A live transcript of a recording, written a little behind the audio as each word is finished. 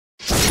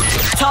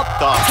Top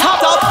 5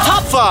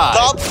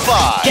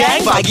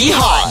 Geng Pagi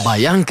Hot.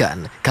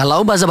 Bayangkan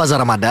kalau Bazar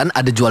Ramadan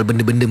ada jual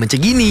benda-benda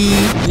macam gini.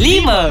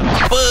 5.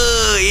 Apa?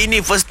 Ini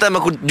first time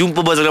aku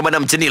jumpa Bazar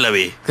Ramadan macam ni lah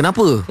weh.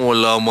 Kenapa?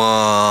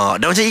 Alamak.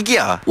 Dah macam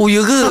IKEA. Oh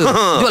ya ke?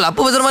 Jual apa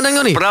Bazar Ramadan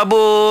kau ni?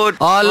 Perabot.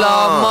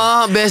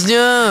 Alamak,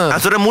 bestnya.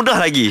 Sudah mudah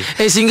lagi.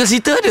 Single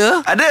seater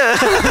ada? Ada.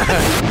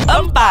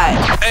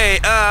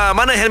 4.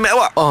 Mana helmet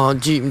awak?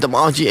 Cik, minta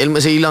maaf cik,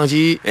 helmet saya hilang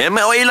cik.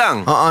 Helmet awak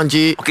hilang?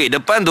 Cik. Okey,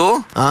 depan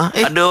tu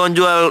ada orang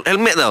jual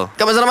helmet tau.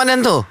 Kat Bazar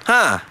Ramadan tu?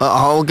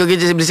 Okey,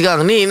 cik, saya beli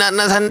sekarang. Ni nak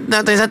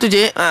tanya satu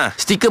cik.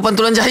 Stiker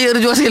pantulan cahaya ada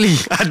jual sekali?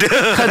 Ada.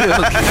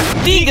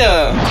 Okay.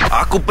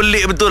 3. Aku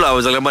pelik betul lah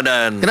Bazar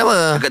Ramadan.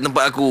 Kenapa? Dekat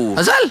tempat aku.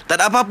 Asal? Tak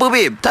ada apa-apa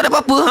babe. Tak ada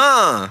apa-apa?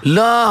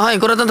 Lah,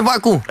 kau datang tempat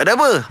aku. Ada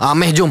apa?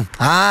 Meh jom.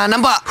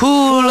 Nampak?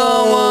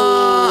 Lama.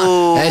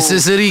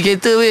 Aksesori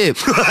kereta babe.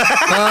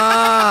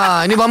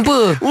 Ini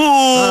bumper.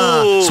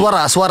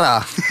 Suara.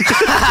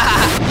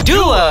 2.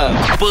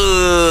 Apa?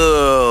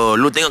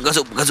 Lu tengok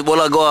kasut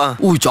bola kau ah.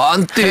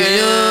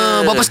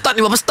 Cantiknya. Berapa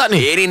start ni?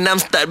 Ini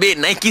 6 start babe.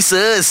 Nike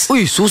Sus.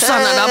 Susah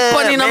nak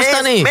dapat ni 6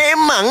 start ni.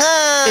 Memang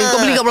Kau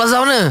beli kat Plaza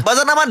mana?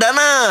 Bazar Ramadan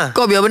lah.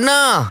 Kau biar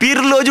benar.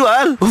 Pirlo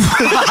jual.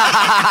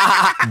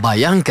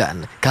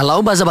 Bayangkan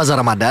kalau Bazar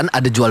Ramadan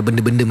ada jual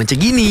benda-benda macam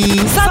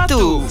gini. 1.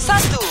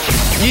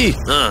 Ji,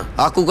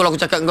 aku kalau aku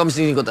cakap kau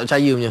mesti kau tak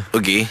percaya punya.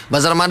 Okey.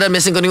 Bazar Ramadan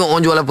biasa kau tengok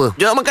orang jual apa?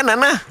 Jual makanan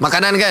lah.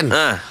 Makanan kan?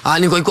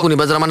 Ni kau ikut aku ni,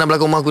 Bazar Ramadan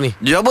belakang rumah aku ni.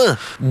 Jual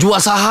apa? Jual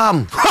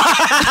saham.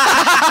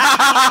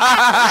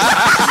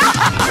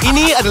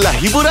 Ini adalah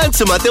hiburan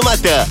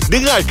semata-mata.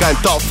 Dengarkan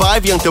Top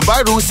 5 yang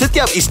terbaru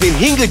setiap Isnin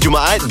hingga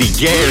Jumaat di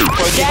Geng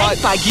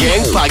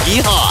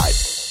Pagi Hot.